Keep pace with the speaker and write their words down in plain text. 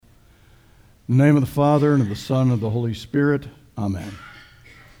In the name of the Father, and of the Son, and of the Holy Spirit. Amen.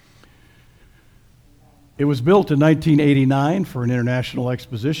 It was built in 1989 for an international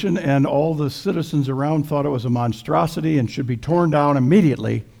exposition, and all the citizens around thought it was a monstrosity and should be torn down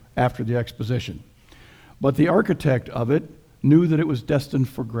immediately after the exposition. But the architect of it knew that it was destined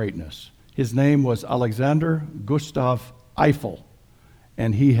for greatness. His name was Alexander Gustav Eiffel,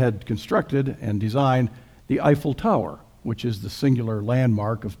 and he had constructed and designed the Eiffel Tower, which is the singular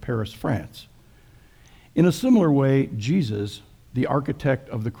landmark of Paris, France. In a similar way, Jesus, the architect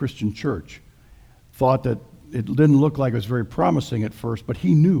of the Christian church, thought that it didn't look like it was very promising at first, but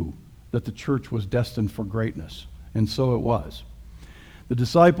he knew that the church was destined for greatness, and so it was. The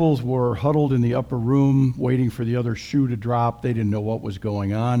disciples were huddled in the upper room, waiting for the other shoe to drop. They didn't know what was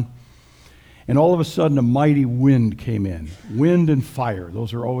going on. And all of a sudden, a mighty wind came in. Wind and fire,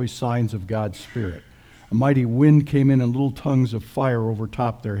 those are always signs of God's Spirit. A mighty wind came in and little tongues of fire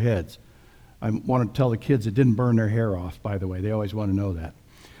overtopped their heads. I want to tell the kids it didn't burn their hair off, by the way. They always want to know that.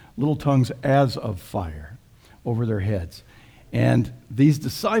 Little tongues as of fire over their heads. And these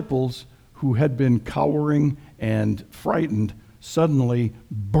disciples, who had been cowering and frightened, suddenly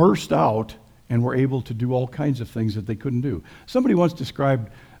burst out and were able to do all kinds of things that they couldn't do. Somebody once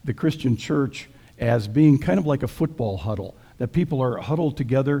described the Christian church as being kind of like a football huddle, that people are huddled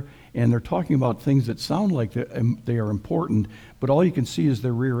together and they're talking about things that sound like they are important, but all you can see is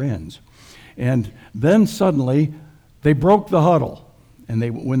their rear ends. And then suddenly, they broke the huddle.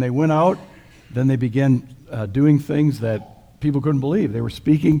 And when they went out, then they began doing things that people couldn't believe. They were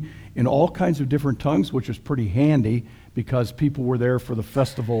speaking in all kinds of different tongues, which was pretty handy because people were there for the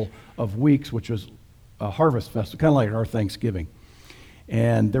Festival of Weeks, which was a harvest festival, kind of like our Thanksgiving.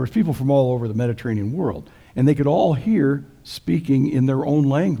 And there was people from all over the Mediterranean world. And they could all hear, speaking in their own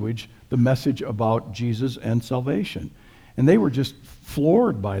language, the message about Jesus and salvation. And they were just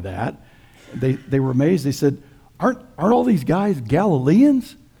floored by that. They were amazed. They said, aren't all these guys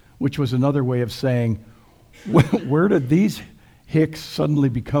Galileans? Which was another way of saying, where did these hicks suddenly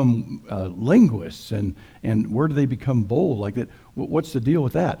become linguists? And where do they become bold like that? What's the deal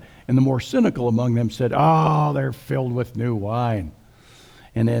with that? And the more cynical among them said, they're filled with new wine.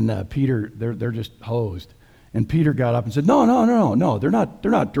 And then Peter, they're just hosed. And Peter got up and said, no, they're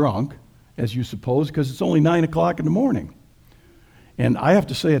not drunk, as you suppose, because it's only 9 o'clock in the morning. And I have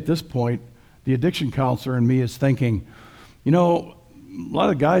to say at this point, the addiction counselor in me is thinking, a lot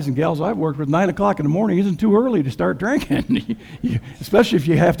of guys and gals I've worked with, 9 o'clock in the morning isn't too early to start drinking, especially if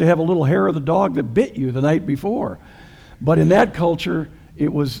you have to have a little hair of the dog that bit you the night before. But in that culture,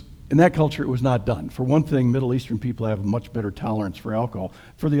 it was not done. For one thing, Middle Eastern people have a much better tolerance for alcohol.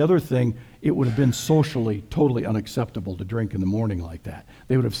 For the other thing, it would have been socially totally unacceptable to drink in the morning like that.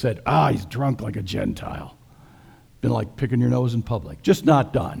 They would have said, he's drunk like a Gentile. Been like picking your nose in public. Just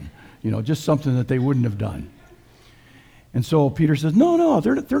not done. Just something that they wouldn't have done. And so Peter says, no,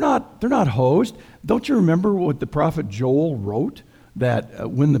 they're not hosed. Don't you remember what the prophet Joel wrote? That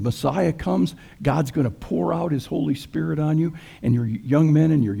when the Messiah comes, God's going to pour out his Holy Spirit on you, and your young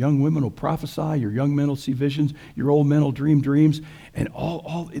men and your young women will prophesy, your young men will see visions, your old men will dream dreams, and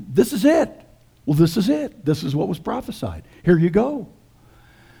this is it. Well, this is it. This is what was prophesied. Here you go.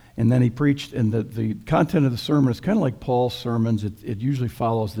 And then he preached, and the content of the sermon is kind of like Paul's sermons. It usually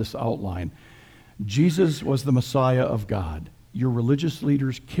follows this outline. Jesus was the Messiah of God. Your religious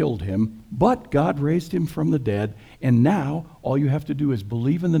leaders killed him, but God raised him from the dead, and now all you have to do is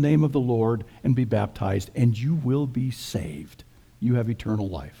believe in the name of the Lord and be baptized, and you will be saved. You have eternal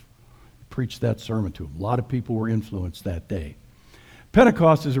life. Preached that sermon to him. A lot of people were influenced that day.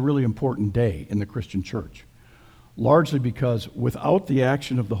 Pentecost is a really important day in the Christian church, largely because without the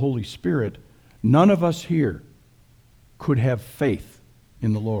action of the Holy Spirit, none of us here could have faith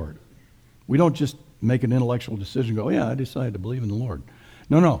in the Lord. We don't just make an intellectual decision and go, I decided to believe in the Lord.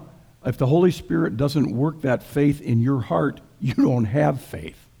 No. If the Holy Spirit doesn't work that faith in your heart, you don't have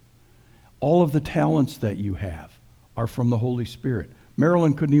faith. All of the talents that you have are from the Holy Spirit.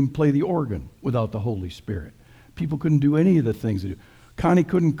 Marilyn couldn't even play the organ without the Holy Spirit. People couldn't do any of the things they do. Connie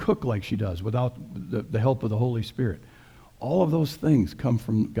couldn't cook like she does without the help of the Holy Spirit. All of those things come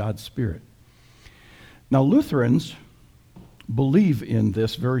from God's Spirit. Now, Lutherans believe in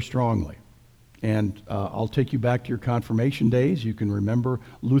this very strongly. And I'll take you back to your confirmation days. You can remember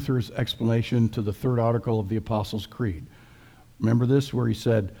Luther's explanation to the third article of the Apostles' Creed. Remember this, where he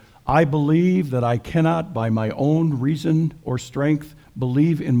said, I believe that I cannot by my own reason or strength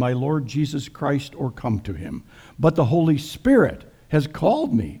believe in my Lord Jesus Christ or come to him. But the Holy Spirit has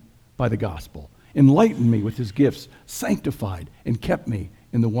called me by the gospel, enlightened me with his gifts, sanctified and kept me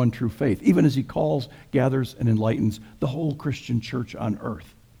in the one true faith, even as he calls, gathers, and enlightens the whole Christian church on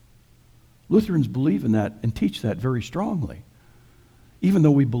earth. Lutherans believe in that and teach that very strongly. Even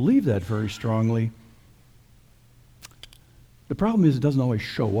though we believe that very strongly, the problem is it doesn't always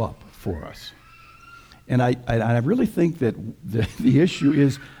show up for us. And I really think that the issue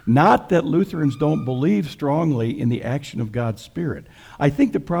is not that Lutherans don't believe strongly in the action of God's Spirit. I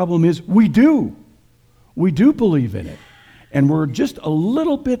think the problem is we do. We do believe in it. And we're just a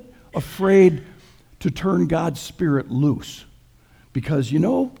little bit afraid to turn God's Spirit loose. Because, you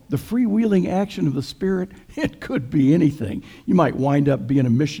know, the freewheeling action of the Spirit, it could be anything. You might wind up being a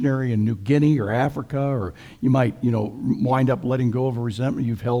missionary in New Guinea or Africa, or you might, wind up letting go of a resentment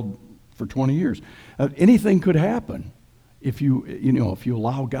you've held for 20 years. Anything could happen if you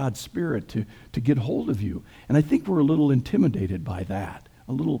allow God's Spirit to get hold of you. And I think we're a little intimidated by that,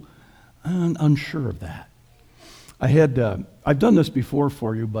 a little unsure of that. I've done this before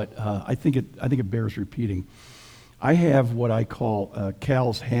for you, but I think it bears repeating. I have what I call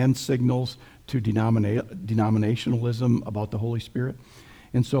Cal's hand signals to denominationalism about the Holy Spirit.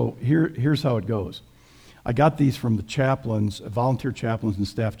 And so here's how it goes. I got these from the chaplains, volunteer chaplains and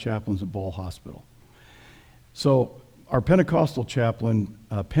staff chaplains at Ball Hospital. So our Pentecostal chaplain,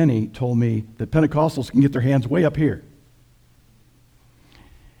 Penny, told me that Pentecostals can get their hands way up here.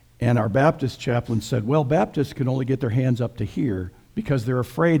 And our Baptist chaplain said, well, Baptists can only get their hands up to here because they're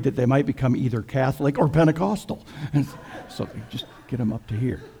afraid that they might become either Catholic or Pentecostal. So just get them up to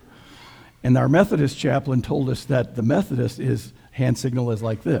here. And our Methodist chaplain told us that the Methodist hand signal is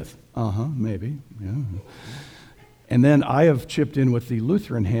like this. Maybe, yeah. And then I have chipped in with the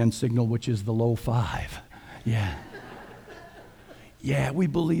Lutheran hand signal, which is the low five. Yeah. Yeah, we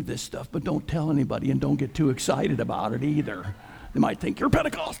believe this stuff, but don't tell anybody and don't get too excited about it either. They might think you're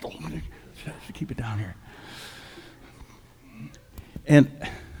Pentecostal. Keep it down here. And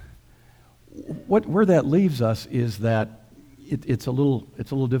where that leaves us is that it's a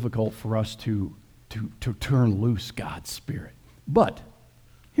little difficult for us to turn loose God's Spirit. But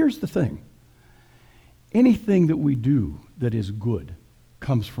here's the thing. Anything that we do that is good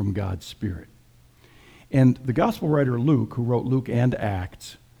comes from God's Spirit. And the gospel writer Luke, who wrote Luke and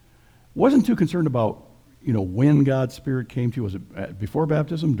Acts, wasn't too concerned about when God's Spirit came to you. Was it before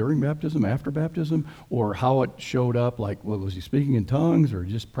baptism, during baptism, after baptism, or how it showed up? Like, was he speaking in tongues or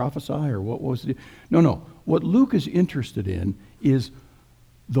just prophesy, or what was it? No. What Luke is interested in is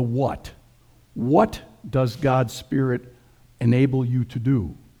the what. What does God's Spirit enable you to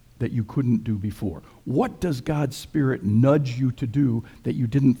do that you couldn't do before? What does God's Spirit nudge you to do that you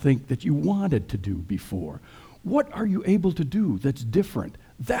didn't think that you wanted to do before? What are you able to do that's different?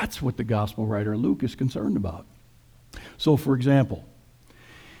 That's what the gospel writer Luke is concerned about. So, for example,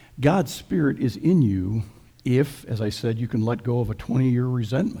 God's Spirit is in you if, as I said, you can let go of a 20-year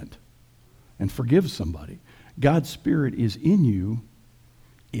resentment and forgive somebody. God's Spirit is in you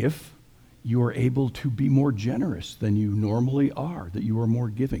if you are able to be more generous than you normally are, that you are more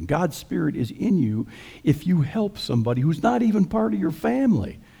giving. God's Spirit is in you if you help somebody who's not even part of your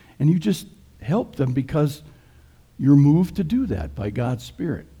family, and you just help them because you're moved to do that by God's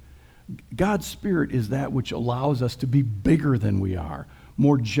Spirit. God's Spirit is that which allows us to be bigger than we are,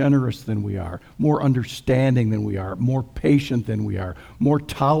 more generous than we are, more understanding than we are, more patient than we are, more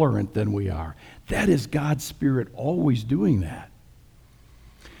tolerant than we are. That is God's Spirit always doing that.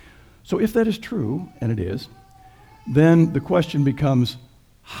 So if that is true, and it is, then the question becomes,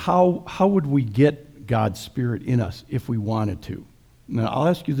 how would we get God's Spirit in us if we wanted to? Now, I'll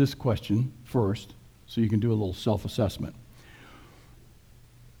ask you this question first, so you can do a little self-assessment.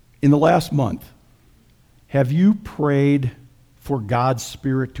 In the last month, have you prayed for God's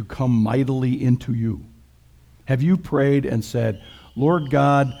Spirit to come mightily into you? Have you prayed and said, Lord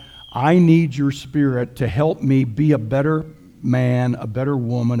God, I need your Spirit to help me be a better man, a better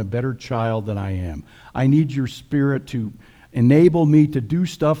woman, a better child than I am. I need your Spirit to enable me to do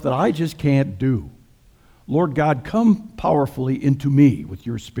stuff that I just can't do. Lord God, come powerfully into me with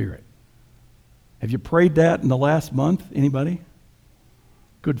your Spirit. Have you prayed that in the last month? Anybody?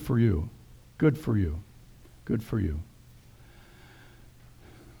 Good for you. Good for you. Good for you.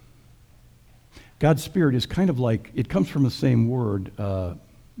 God's Spirit is kind of like, it comes from the same word,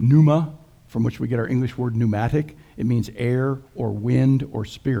 pneuma, from which we get our English word pneumatic. It means air or wind or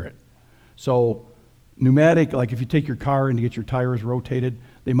spirit. So pneumatic, like if you take your car and to get your tires rotated,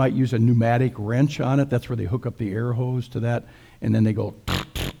 they might use a pneumatic wrench on it. That's where they hook up the air hose to that, and then they go,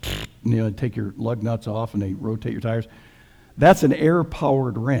 take your lug nuts off and they rotate your tires. That's an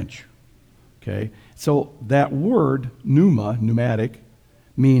air-powered wrench. Okay? So that word, pneuma, pneumatic,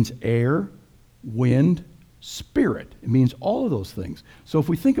 means air, wind, spirit. It means all of those things. So if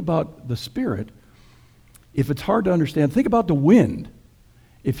we think about the Spirit, if it's hard to understand, think about the wind.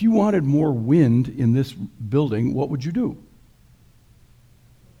 If you wanted more wind in this building, what would you do?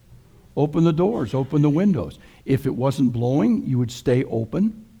 Open the doors, open the windows. If it wasn't blowing, you would stay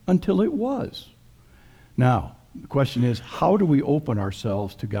open until it was. Now, the question is, how do we open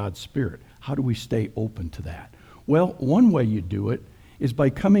ourselves to God's Spirit? How do we stay open to that? Well, one way you do it is by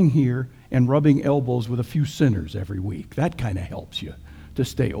coming here and rubbing elbows with a few sinners every week. That kind of helps you to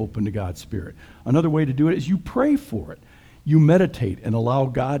stay open to God's Spirit. Another way to do it is you pray for it. You meditate and allow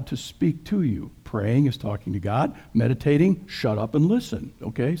God to speak to you. Praying is talking to God. Meditating, shut up and listen.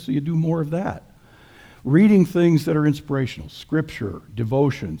 Okay, so you do more of that. Reading things that are inspirational, scripture,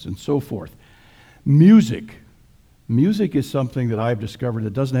 devotions, and so forth. Music. Music is something that I've discovered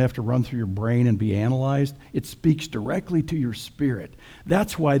that doesn't have to run through your brain and be analyzed. It speaks directly to your spirit.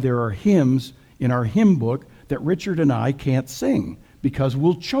 That's why there are hymns in our hymn book that Richard and I can't sing, because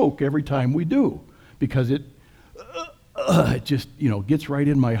we'll choke every time we do, because it just gets right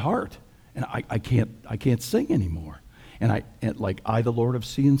in my heart, and I can't sing anymore. And like I, the Lord of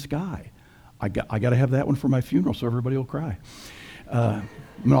Sea and Sky, I got to have that one for my funeral so everybody will cry.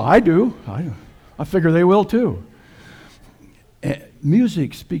 No, I do. I figure they will too.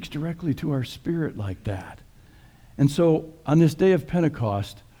 Music speaks directly to our spirit like that. And so on this day of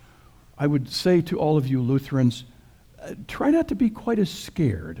Pentecost, I would say to all of you Lutherans, try not to be quite as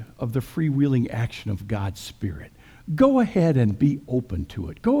scared of the freewheeling action of God's Spirit. Go ahead and be open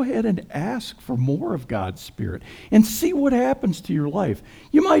to it. Go ahead and ask for more of God's Spirit and see what happens to your life.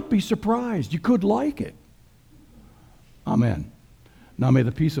 You might be surprised. You could like it. Amen. Now may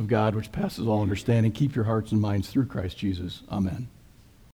the peace of God, which passes all understanding, keep your hearts and minds through Christ Jesus. Amen.